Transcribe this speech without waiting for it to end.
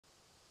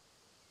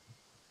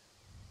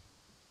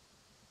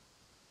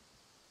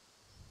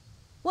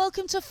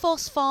Welcome to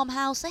Foss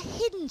Farmhouse, a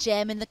hidden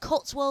gem in the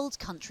Cotswolds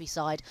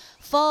countryside,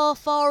 far,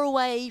 far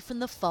away from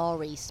the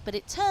Far East. But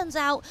it turns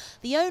out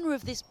the owner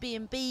of this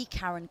B&B,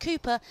 Caron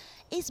Cooper,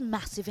 is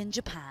massive in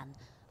Japan.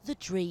 The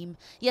dream.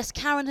 Yes,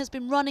 Caron has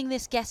been running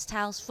this guest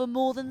house for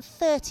more than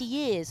 30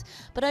 years,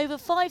 but over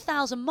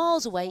 5,000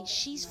 miles away,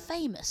 she's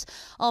famous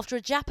after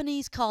a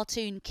Japanese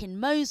cartoon,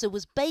 Kinmoza,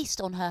 was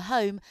based on her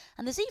home,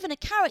 and there's even a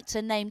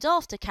character named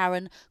after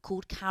Caron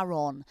called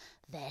Caron.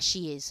 There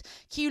she is.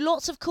 Cue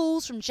lots of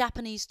calls from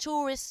Japanese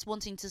tourists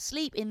wanting to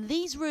sleep in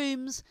these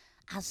rooms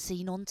as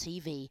seen on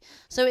TV.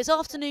 So it's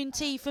afternoon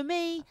tea for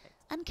me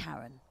and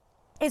Caron.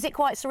 Is it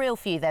quite surreal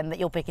for you then that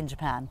you're big in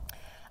Japan?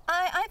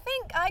 I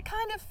think I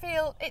kind of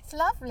feel it's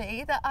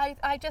lovely that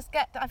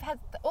I've had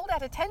all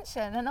that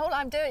attention and all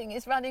I'm doing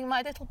is running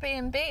my little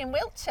B&B in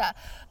Wiltshire.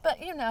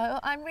 But, you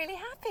know, I'm really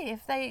happy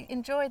if they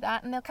enjoy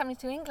that and they're coming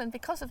to England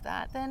because of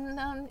that, then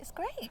it's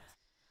great.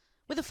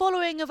 With a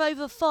following of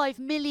over 5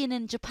 million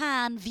in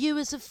Japan,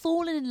 viewers have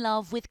fallen in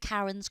love with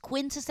Caron's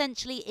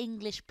quintessentially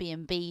English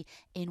B&B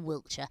in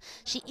Wiltshire.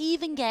 She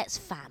even gets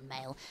fan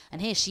mail.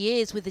 And here she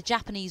is with the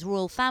Japanese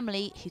royal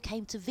family who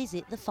came to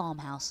visit the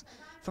farmhouse.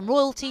 From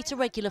royalty to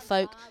regular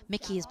folk,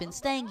 Mickey has been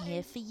staying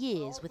here for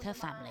years with her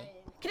family.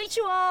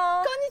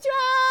 Konnichiwa!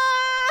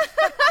 Konnichiwa!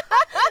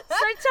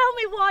 So tell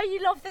me why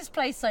you love this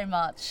place so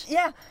much.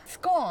 Yeah,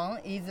 scone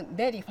is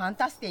very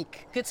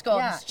fantastic. Good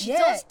scones. Yeah, She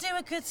does do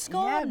a good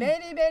scone. Yeah,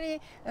 very,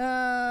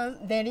 very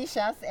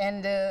delicious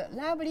and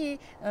lovely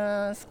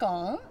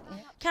scone.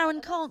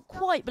 Caron can't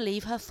quite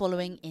believe her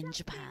following in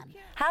Japan.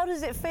 How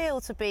does it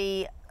feel to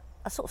be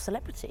a sort of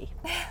celebrity?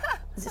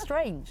 Is it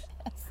strange?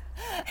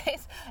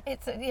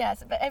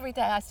 Yes, but every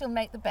day I still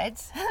make the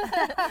beds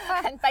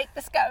and bake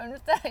the scones.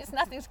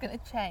 Nothing's going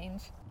to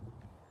change.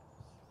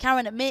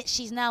 Caron admits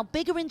she's now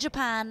bigger in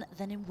Japan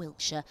than in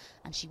Wiltshire,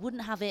 and she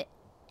wouldn't have it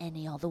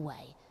any other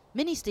way.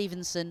 Minnie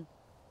Stevenson,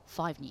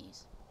 5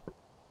 News.